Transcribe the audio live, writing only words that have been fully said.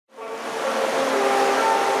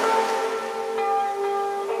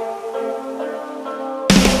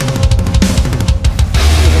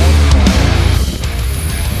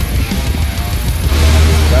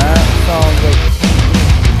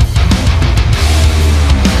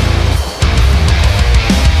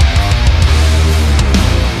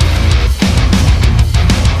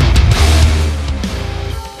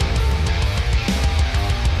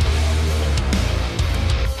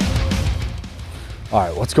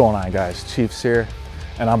What's going on, guys? Chiefz here,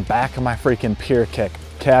 and I'm back on my freaking Pier kick,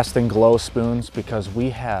 casting glow spoons because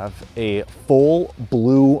we have a full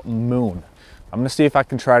blue moon. I'm gonna see if I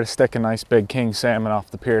can try to stick a nice big king salmon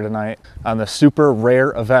off the pier tonight on the super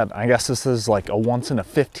rare event. I guess this is like a once in a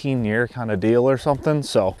 15-year kind of deal or something.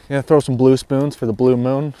 So I'm gonna throw some blue spoons for the blue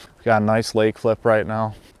moon. We got a nice lake flip right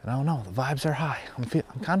now. And I don't know, the vibes are high. I'm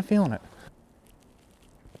kind of feeling it.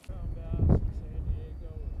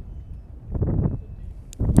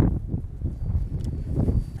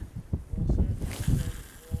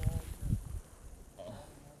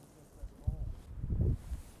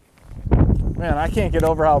 Man, I can't get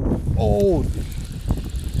over how, oh,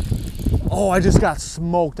 I just got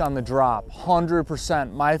smoked on the drop,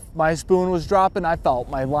 100%. My spoon was dropping, I felt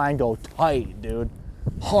my line go tight, dude.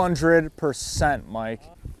 100%, Mike.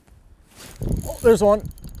 Oh, there's one.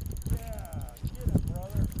 Yeah, get it,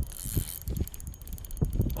 brother.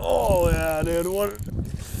 Oh yeah, dude, what?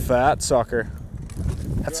 Fat sucker.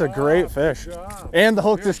 That's a great fish. And the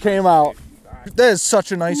hook just came out. That is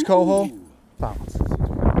such a nice coho. Bounce.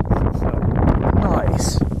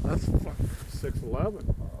 Nice. That's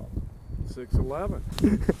 6'11". 6'11".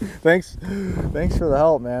 Thanks for the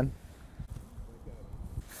help, man.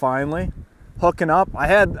 Finally, hooking up. I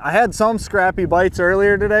had some scrappy bites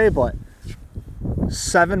earlier today, but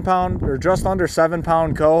 7 pound or just under 7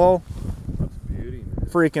 pound coho. That's beauty, man.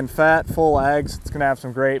 Freaking fat, full eggs. It's gonna have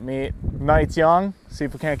some great meat. Night's young. See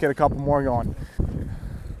if we can't get a couple more going.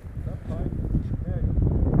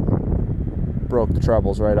 Broke the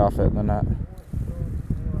trebles right off it in the net.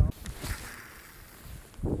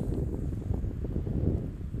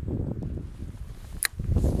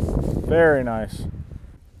 Very nice.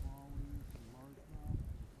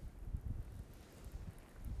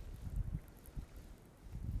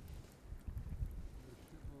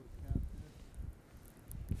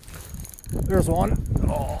 There's one.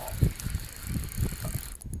 Oh.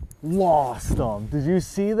 Lost them. Did you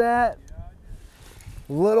see that?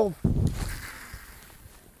 Little.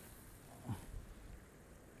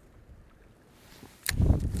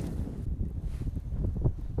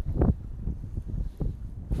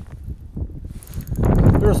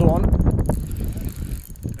 There's one.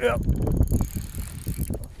 Yep.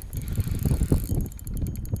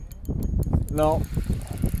 No.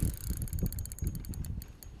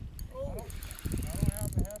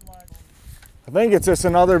 I think it's just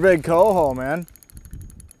another big coho, man.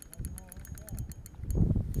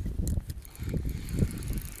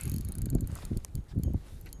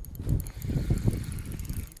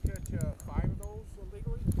 You catch 5 of those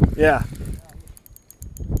illegally? Yeah.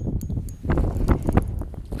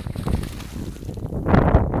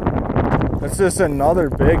 It's just another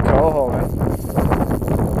big coho, man.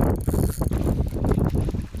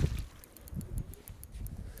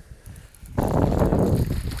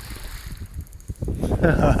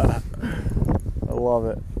 I love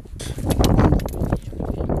it.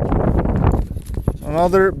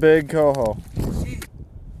 Another big coho.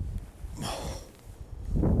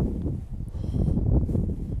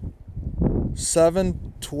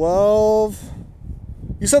 $7.12.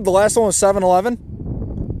 You said the last one was $7.11?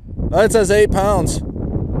 It says 8 pounds.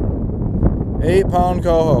 8 pound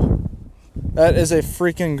coho. That is a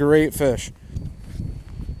freaking great fish.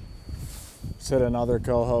 Let's hit another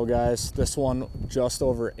coho, guys. This one just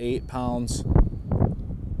over 8 pounds.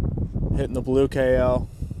 Hitting the blue KO.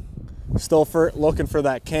 Still looking for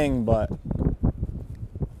that king, but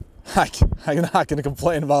I'm not going to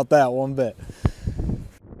complain about that one bit.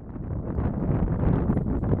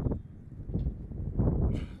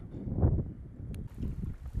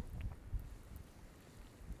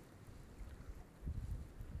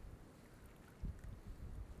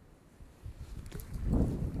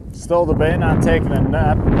 Still debating on taking a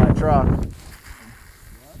nap in my truck.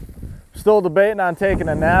 Still debating on taking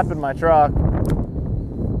a nap in my truck.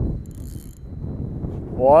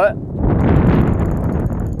 What?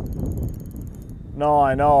 No,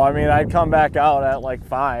 I know. I mean, I'd come back out at like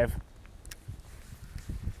 5.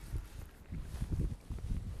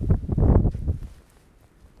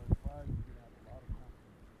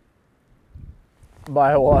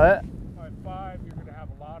 By what? By 5, you're going to have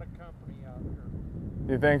a lot of company out here.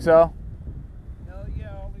 You think so? No,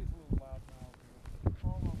 yeah, all these little loud mouths.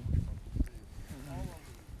 All of them. All of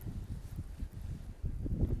them.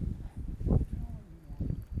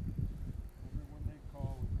 When they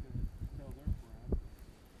call, it's going to tell their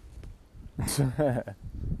friends.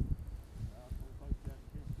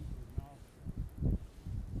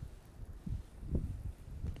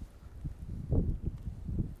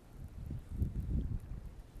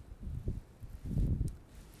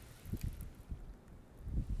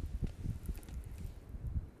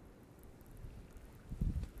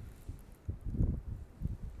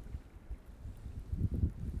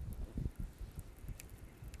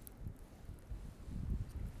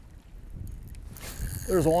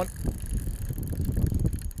 There's one.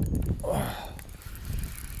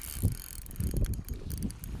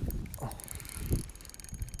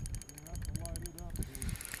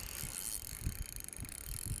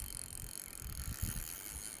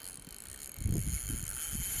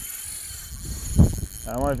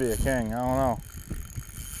 That might be a king, I don't know.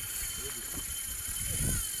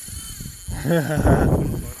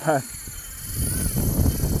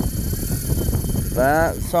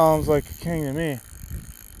 That sounds like a king to me.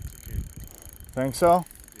 Think so?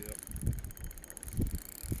 Yep.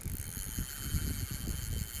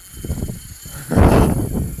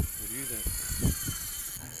 What do you think?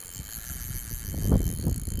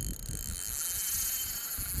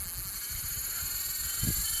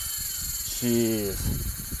 Jeez.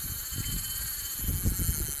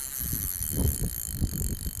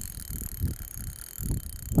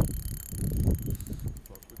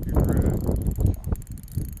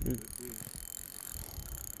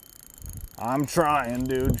 I'm trying,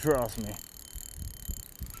 dude, trust me.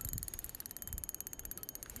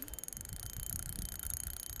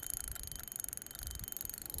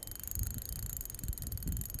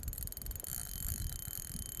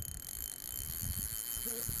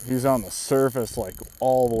 He's on the surface, like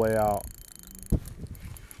all the way out.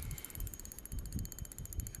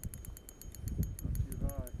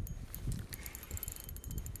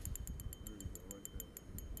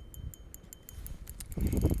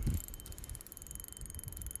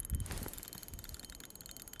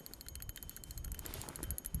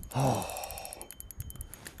 Oh,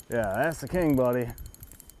 yeah, that's the king, buddy.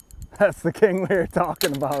 That's the king we were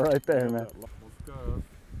talking about right there, man.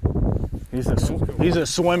 He's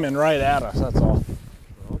just swimming right at us, that's all.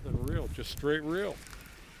 Well, then reel, just straight reel.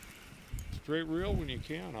 Straight reel when you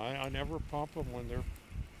can. I never pump them when they're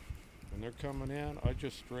coming in. I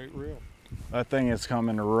just straight reel. That thing is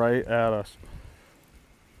coming right at us.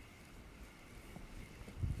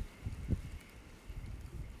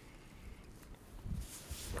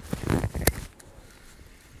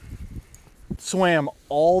 Swam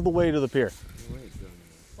all the way to the pier.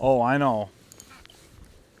 Oh, I know.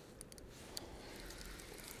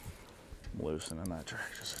 I'm loosening that drag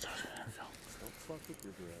just a touch. There we go. Don't fuck with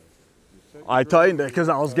your drag. I tightened it because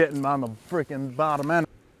I was getting on the freaking bottom end.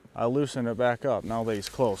 I loosened it back up now that he's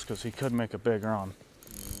close because he could make a big run.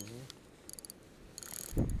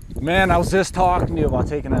 Man, I was just talking to you about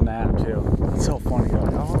taking a nap too. It's so funny. You're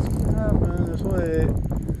like, oh, what's gonna happen? Just wait.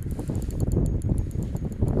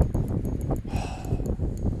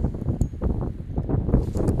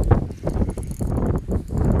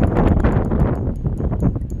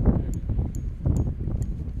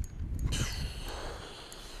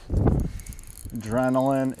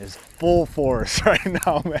 Adrenaline is full force right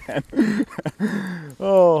now, man.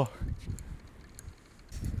 Oh. All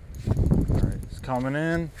right, it's coming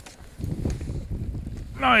in.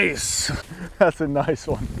 Nice. That's a nice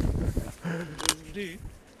one. Indeed.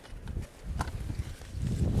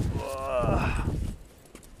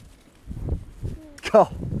 Go.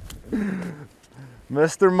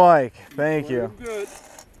 Mr. Mike, thank you. Good.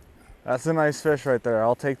 That's a nice fish right there.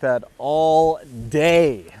 I'll take that all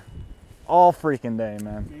day. All freaking day,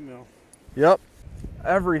 man. Female. Yep.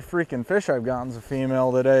 Every freaking fish I've gotten's a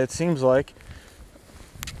female today, it seems like.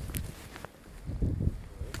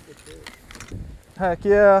 Heck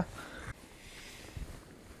yeah.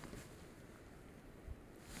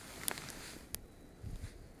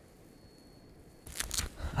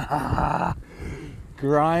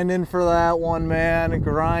 Grinding for that one, man.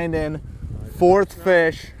 Grinding. Fourth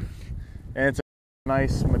fish. And it's a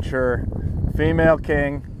nice, mature female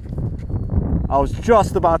king. I was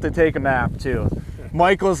just about to take a nap too.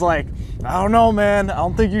 Mike was like, I don't know, man. I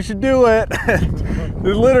don't think you should do it.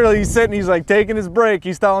 Literally, he's sitting, he's like taking his break.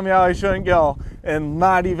 He's telling me how I shouldn't go. And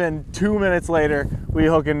not even 2 minutes later, we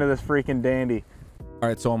hook into this freaking dandy. All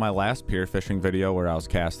right, so in my last pier fishing video where I was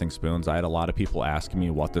casting spoons, I had a lot of people asking me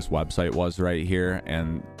what this website was right here,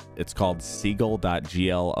 and it's called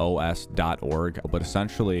seagull.glos.org. But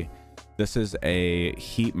essentially, this is a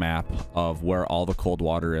heat map of where all the cold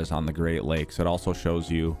water is on the Great Lakes. It also shows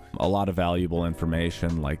you a lot of valuable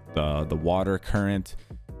information like the water current.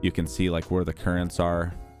 You can see like where the currents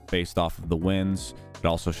are based off of the winds. It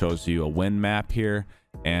also shows you a wind map here.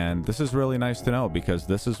 And this is really nice to know because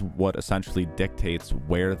this is what essentially dictates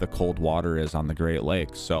where the cold water is on the Great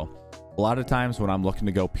Lakes. So a lot of times when I'm looking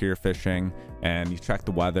to go pier fishing and you check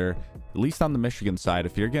the weather, at least on the Michigan side,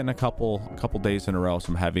 if you're getting a couple days in a row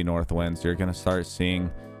some heavy north winds, you're going to start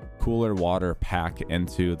seeing cooler water pack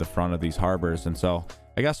into the front of these harbors. And so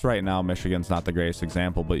I guess right now Michigan's not the greatest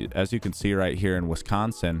example, but as you can see right here in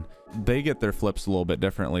Wisconsin, they get their flips a little bit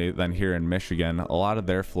differently than here in Michigan. A lot of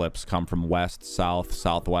their flips come from west, south,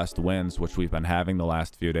 southwest winds, which we've been having the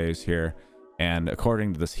last few days here. And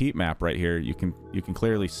according to this heat map right here, you can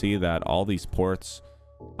clearly see that all these ports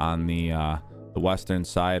on the western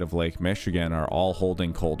side of Lake Michigan are all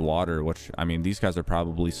holding cold water, which, I mean, these guys are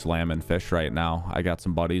probably slamming fish right now. I got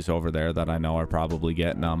some buddies over there that I know are probably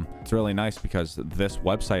getting them. It's really nice because this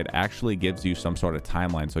website actually gives you some sort of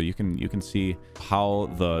timeline, so you can see how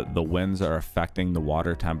the winds are affecting the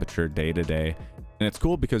water temperature day to day. And it's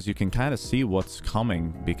cool because you can kind of see what's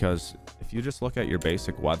coming, because if you just look at your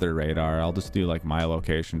basic weather radar, I'll just do like my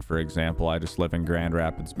location, for example. I just live in Grand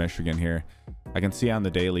Rapids, Michigan here. I can see on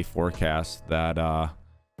the daily forecast that,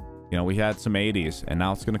 you know, we had some 80s and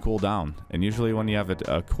now it's going to cool down. And usually when you have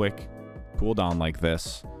a quick cool down like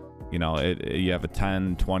this, you know, you have a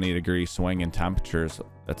 10-20 degree swing in temperatures.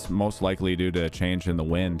 That's most likely due to a change in the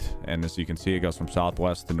wind. And as you can see, it goes from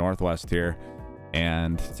southwest to northwest here.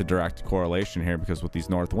 And it's a direct correlation here because with these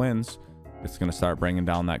north winds, it's going to start bringing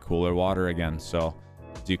down that cooler water again. So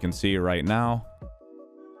as you can see right now,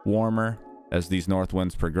 warmer as these north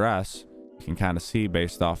winds progress. You can kind of see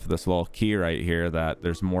based off of this little key right here that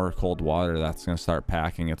there's more cold water that's going to start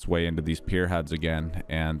packing its way into these pier heads again.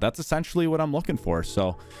 And that's essentially what I'm looking for.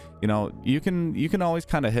 So, you know, you can always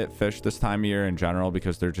kind of hit fish this time of year in general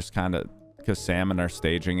because they're just kind of, because salmon are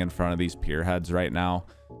staging in front of these pier heads right now.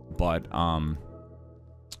 But,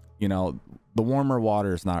 you know, the warmer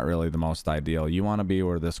water is not really the most ideal. You want to be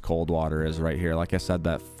where this cold water is right here. Like I said,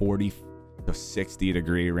 that 40 to 60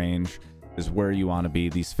 degree range is where you want to be.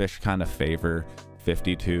 These fish kind of favor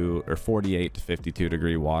 52 or 48 to 52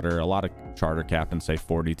 degree water. A lot of charter captains say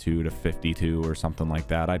 42 to 52 or something like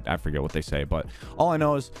that. I forget what they say, but all I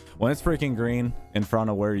know is when it's freaking green in front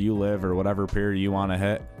of where you live or whatever pier you want to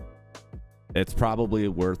hit, it's probably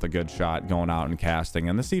worth a good shot going out and casting.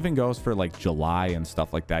 And this even goes for like July and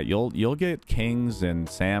stuff like that. You'll get kings and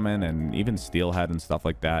salmon and even steelhead and stuff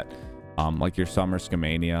like that, like your summer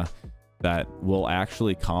scamania, that will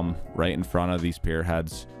actually come right in front of these pier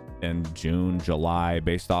heads in June, July,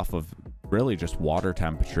 based off of really just water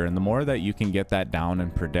temperature. And the more that you can get that down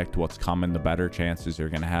and predict what's coming, the better chances you're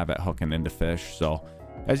going to have at hooking into fish. So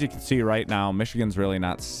as you can see right now, Michigan's really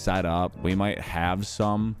not set up. We might have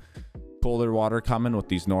some colder water coming with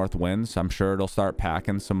these north winds. I'm sure it'll start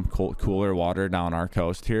packing some cooler water down our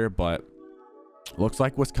coast here, but looks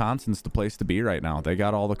like Wisconsin's the place to be right now. They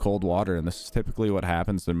got all the cold water, and this is typically what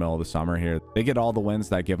happens in the middle of the summer here. They get all the winds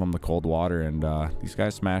that give them the cold water, and these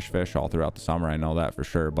guys smash fish all throughout the summer. I know that for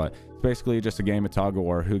sure, but it's basically just a game of tug of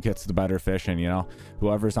war. Who gets the better fishing, you know?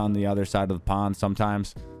 Whoever's on the other side of the pond.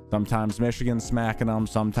 Sometimes Michigan's smacking them,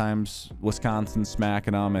 sometimes Wisconsin's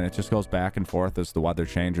smacking them, and it just goes back and forth as the weather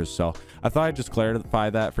changes. So I thought I'd just clarify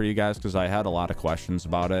that for you guys because I had a lot of questions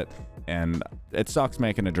about it, and it sucks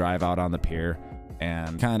making a drive out on the pier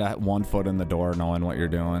and kind of 1 foot in the door knowing what you're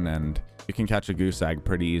doing, and you can catch a goose egg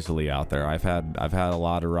pretty easily out there. I've had a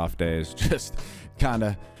lot of rough days just kind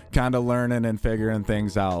of learning and figuring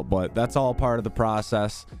things out, but that's all part of the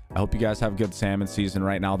process. I hope you guys have a good salmon season.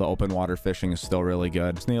 Right now the open water fishing is still really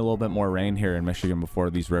good. Just need a little bit more rain here in Michigan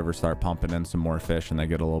before these rivers start pumping in some more fish and they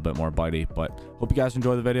get a little bit more bitey. But hope you guys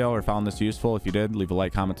enjoyed the video or found this useful. If you did, leave a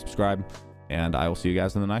like, comment, subscribe, and I will see you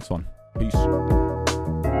guys in the next one. Peace.